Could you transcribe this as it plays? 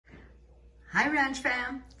Hi Ranch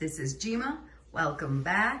fam, this is Jima. Welcome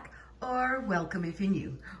back, or welcome if you're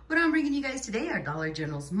new. What I'm bringing you guys today are Dollar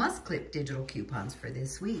General's Must Clip digital coupons for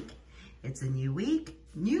this week. It's a new week,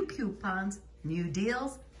 new coupons, new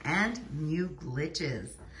deals, and new glitches.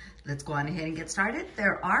 Let's go on ahead and get started.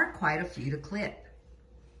 There are quite a few to clip.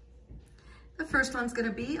 The first one's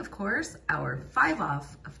gonna be, of course, our 5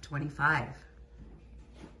 off of 25.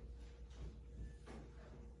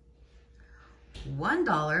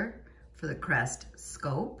 $1 for the Crest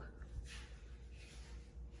Scope.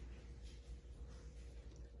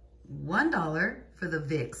 $1 for the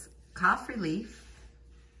Vicks Cough Relief.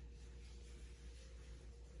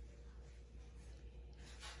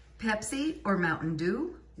 Pepsi or Mountain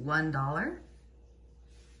Dew, $1.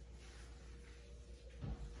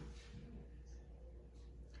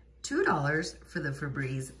 $2 for the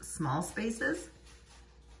Febreze Small Spaces.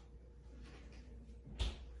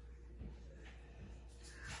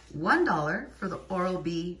 $1 for the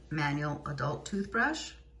Oral-B Manual Adult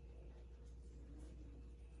Toothbrush.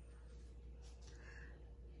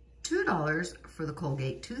 $2 for the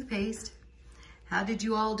Colgate Toothpaste. How did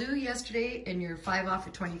you all do yesterday in your 5 off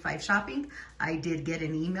of 25 shopping? I did get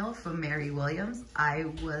an email from Mary Williams. I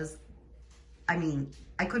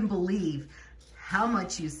couldn't believe how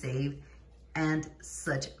much you saved and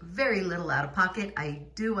such very little out of pocket. I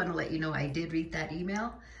do want to let you know I did read that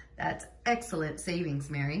email. That's excellent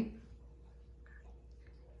savings, Mary.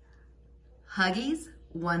 Huggies,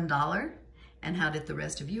 $1. And how did the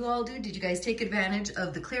rest of you all do? Did you guys take advantage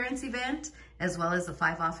of the clearance event as well as the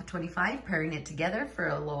 5 off of 25, pairing it together for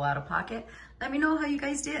a low out of pocket? Let me know how you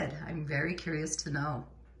guys did. I'm very curious to know.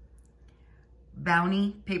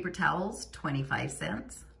 Bounty paper towels, 25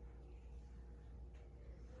 cents.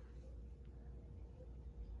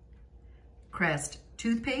 Crest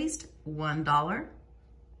toothpaste, $1.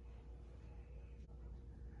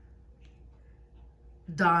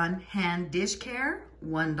 Dawn hand dish care,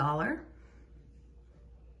 $1.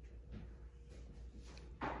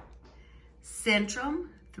 Centrum,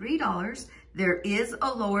 $3. There is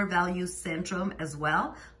a lower value Centrum as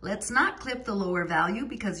well. Let's not clip the lower value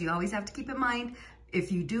because you always have to keep in mind,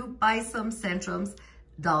 if you do buy some Centrums,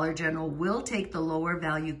 Dollar General will take the lower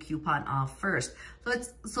value coupon off first.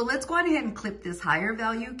 So let's go on ahead and clip this higher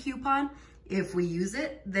value coupon. If we use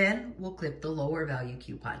it, then we'll clip the lower value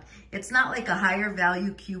coupon. It's not like a higher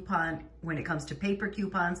value coupon when it comes to paper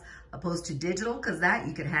coupons opposed to digital, because that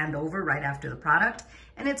you could hand over right after the product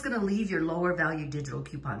and it's gonna leave your lower value digital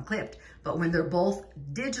coupon clipped. But when they're both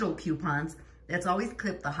digital coupons, let's always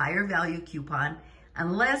clip the higher value coupon.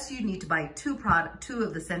 Unless you need to buy two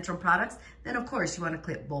of the Centrum products, then of course you wanna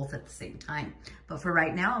clip both at the same time. But for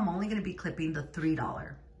right now, I'm only gonna be clipping the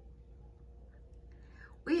 $3.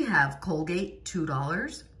 We have Colgate,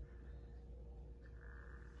 $2.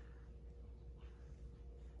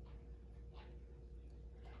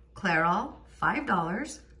 Clairol,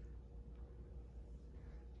 $5.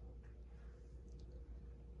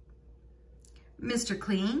 Mr.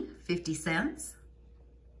 Clean, 50 cents.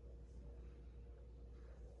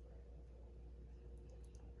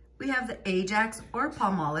 We have the Ajax or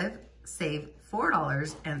Palmolive, save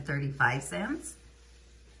 $4.35.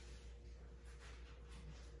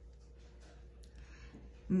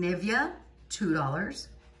 Nivea, $2.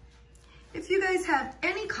 If you guys have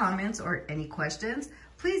any comments or any questions,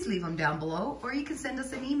 please leave them down below, or you can send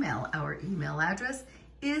us an email. Our email address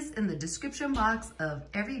is in the description box of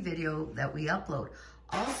every video that we upload.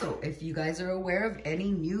 Also, if you guys are aware of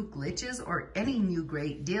any new glitches or any new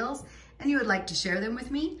great deals and you would like to share them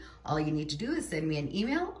with me, all you need to do is send me an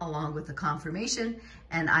email along with the confirmation,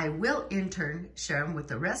 and I will in turn share them with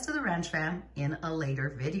the rest of the Ranch fam in a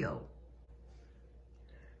later video.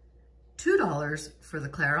 $2 for the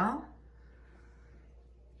Clairol.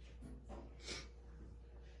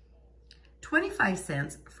 25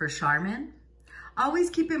 cents for Charmin.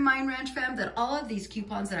 Always keep in mind, Ranch fam, that all of these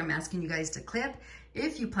coupons that I'm asking you guys to clip,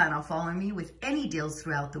 if you plan on following me with any deals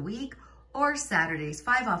throughout the week or Saturday's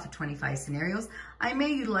 5 off of 25 scenarios, I may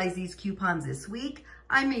utilize these coupons this week.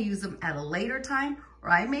 I may use them at a later time,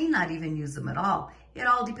 or I may not even use them at all. It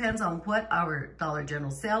all depends on what our Dollar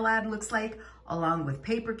General sale ad looks like, along with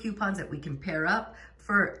paper coupons that we can pair up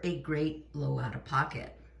for a great low out of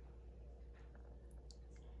pocket.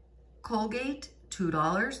 Colgate,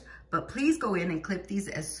 $2, but please go in and clip these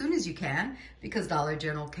as soon as you can because Dollar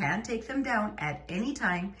General can take them down at any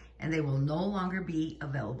time and they will no longer be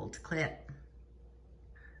available to clip.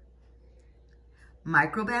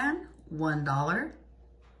 Microban, $1.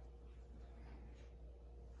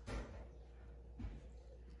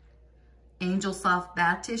 Angel Soft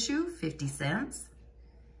Bath Tissue, 50 cents.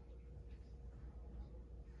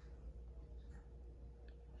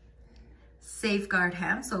 Safeguard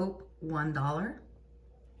hand soap, $1.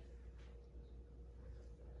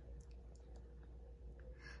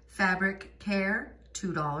 Fabric Care,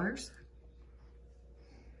 $2.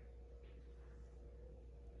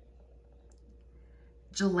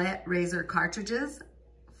 Gillette razor cartridges,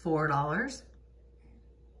 $4.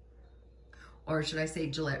 Or should I say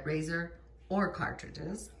Gillette razor or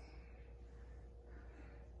cartridges.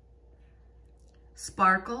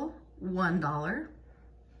 Sparkle, $1.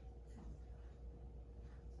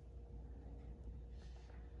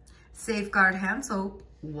 Safeguard hand soap,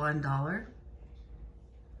 $1.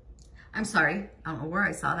 I'm sorry, I don't know where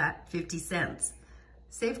I saw that, 50 cents.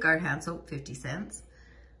 Safeguard hand soap, 50 cents.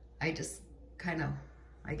 I just kind of,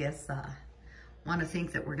 I guess, want to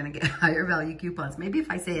think that we're going to get higher value coupons. Maybe if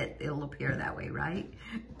I say it, it'll appear that way, right?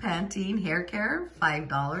 Pantene hair care,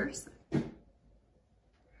 $5.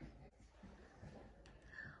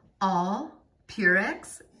 All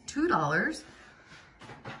Purex, $2.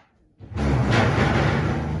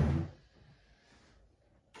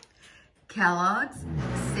 Kellogg's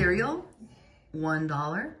cereal,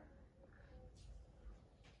 $1.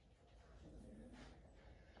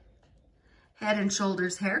 Head and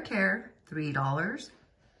Shoulders hair care, $3.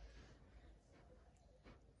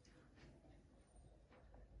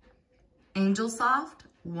 Angel Soft,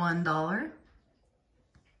 $1.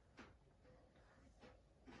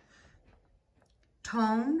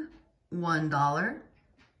 Tone, $1.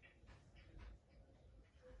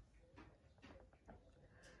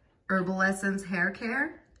 Herbal Essence hair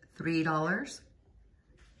care, $3.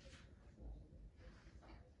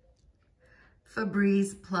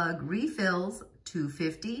 Febreze plug refills,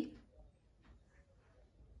 $2.50.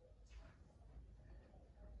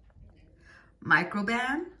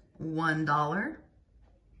 Microban, $1.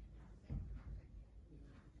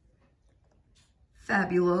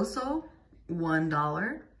 Fabuloso,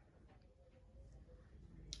 $1.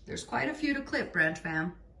 There's quite a few to clip, Branch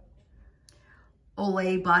Fam.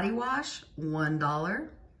 Olay body wash, $1.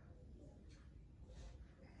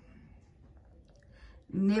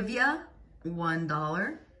 Nivea,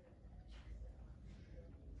 $1.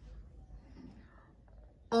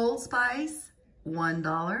 Old Spice,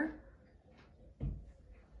 $1.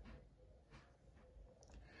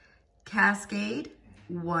 Cascade,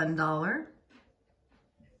 $1.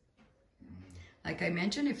 Like I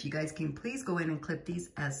mentioned, if you guys can please go in and clip these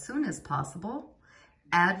as soon as possible.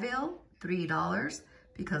 Advil, $3,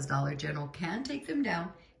 because Dollar General can take them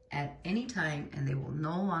down at any time and they will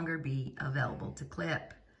no longer be available to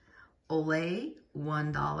clip. Olay,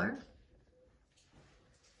 $1.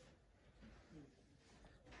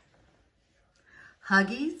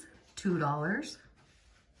 Huggies, $2.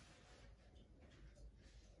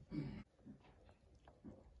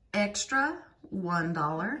 Extra,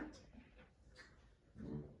 $1.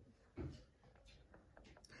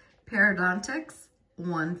 Parodontics,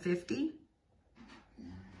 $1.50.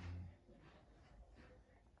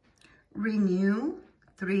 Renew,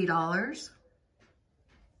 $3.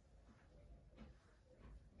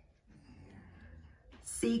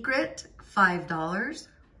 Secret, $5.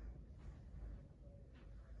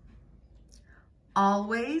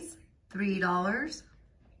 Always, $3.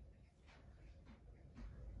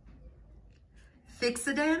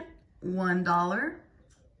 Fixodent, $1.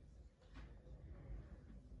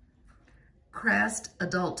 Crest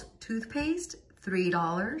adult toothpaste,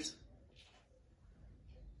 $3.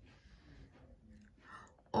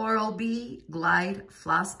 Oral-B Glide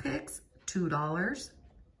floss picks, $2.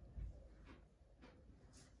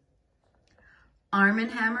 Arm &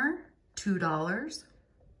 Hammer, $2.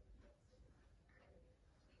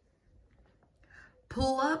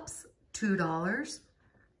 Pull-ups, $2.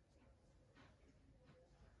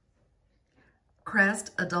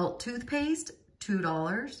 Crest adult toothpaste,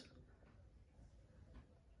 $2.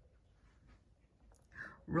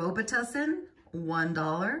 Robitussin,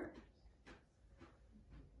 $1.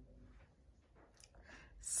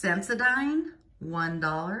 Sensodyne,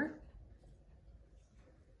 $1.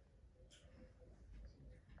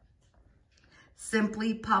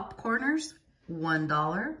 Simply Popcorners,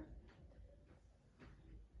 $1.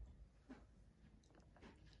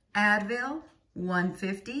 Advil,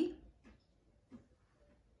 $1.50.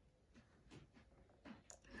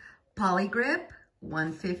 Polygrip,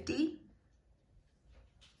 $1.50.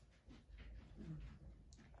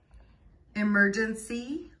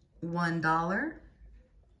 Emergency, $1.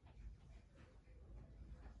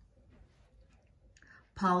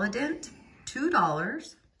 Polident,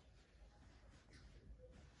 $2.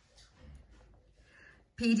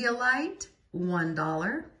 Pedialyte,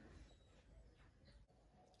 $1.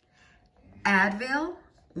 Advil,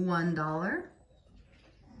 $1.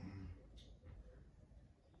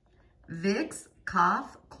 Vicks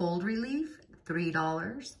Cough Cold Relief,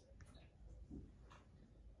 $3.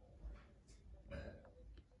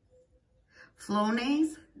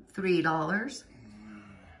 Flonase, $3.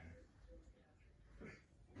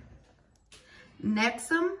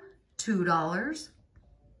 Nexum, $2.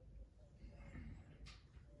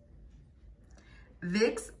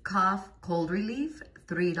 Vicks Cough Cold Relief,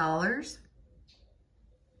 $3.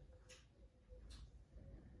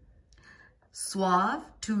 Suave,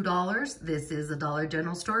 $2. This is a Dollar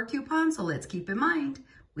General store coupon, so let's keep in mind,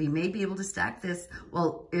 we may be able to stack this.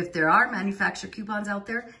 Well, if there are manufacturer coupons out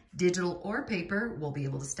there, digital or paper, we'll be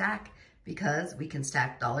able to stack because we can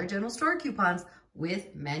stack Dollar General store coupons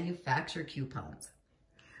with manufacturer coupons.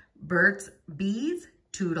 Burt's Bees,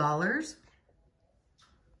 $2.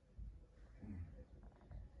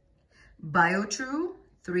 BioTrue,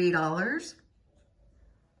 $3.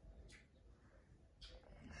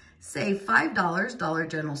 Save $5 Dollar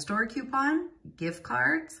General store coupon, gift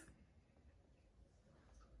cards.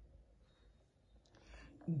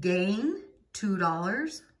 Gain,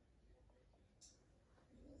 $2.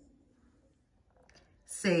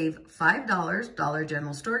 Save $5 Dollar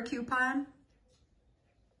General store coupon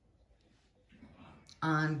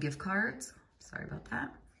on gift cards. Sorry about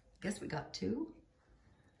that. Guess we got 2.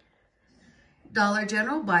 Dollar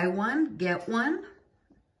General, buy one, get one.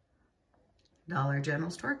 Dollar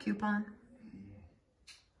General store coupon.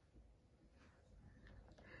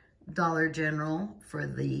 Dollar General for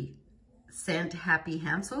the Scent Happy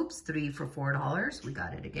hand soaps, 3 for $4. We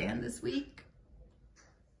got it again this week.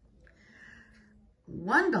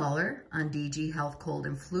 $1 on DG Health Cold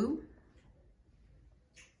and Flu.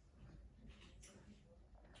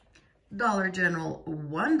 Dollar General,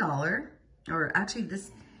 $1, or actually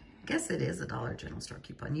this, I guess it is a Dollar General store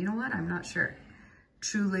coupon. You know what? I'm not sure.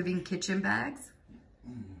 True Living kitchen bags.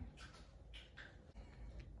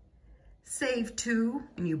 Save 2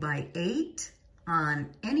 when you buy 8 on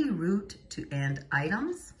any root to end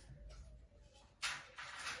items.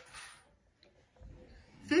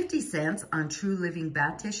 50 cents on True Living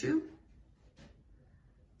bath tissue.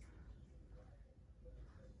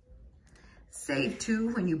 Save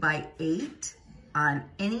 2 when you buy 8 on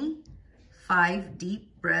any 5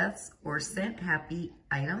 deep breaths or scent happy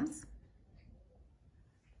items.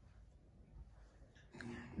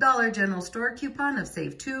 Dollar General store coupon of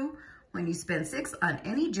save 2 when you spend 6 on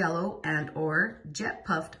any Jell-O and or jet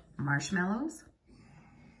puffed marshmallows.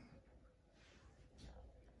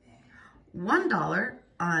 $1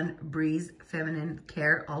 on Breeze Feminine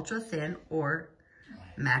Care Ultra Thin or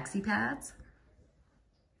Maxi Pads.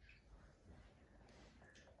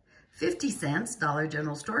 50 cents Dollar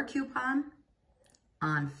General store coupon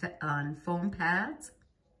on foam pads.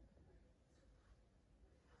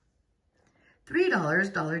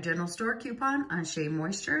 $3 Dollar General store coupon on Shea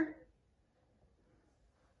Moisture.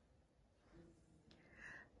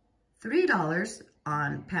 $3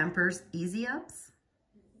 on Pampers Easy Ups.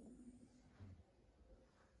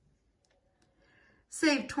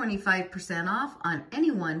 Save 25% off on any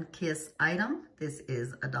one Kiss item. This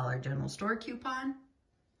is a Dollar General store coupon.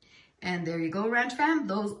 And there you go, Ranch Fam.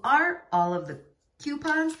 Those are all of the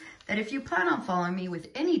coupons that if you plan on following me with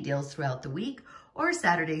any deals throughout the week or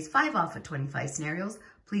Saturday's 5 off of 25 scenarios,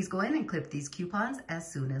 please go in and clip these coupons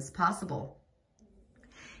as soon as possible.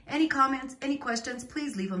 Any comments, any questions,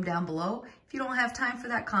 please leave them down below. If you don't have time for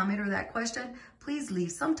that comment or that question, please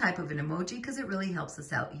leave some type of an emoji because it really helps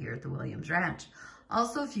us out here at the Williams Ranch.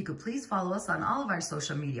 Also, if you could please follow us on all of our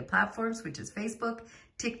social media platforms, which is Facebook,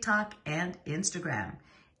 TikTok, and Instagram.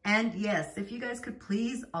 And yes, if you guys could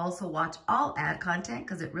please also watch all ad content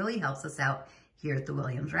because it really helps us out here at the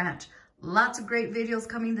Williams Ranch. Lots of great videos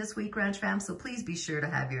coming this week, Ranch Fam, so please be sure to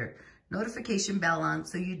have your notification bell on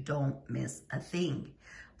so you don't miss a thing.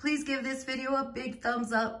 Please give this video a big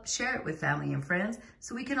thumbs up, share it with family and friends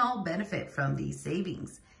so we can all benefit from these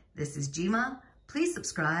savings. This is Jima. Please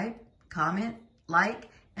subscribe, comment, like,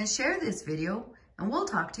 and share this video, and we'll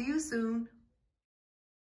talk to you soon.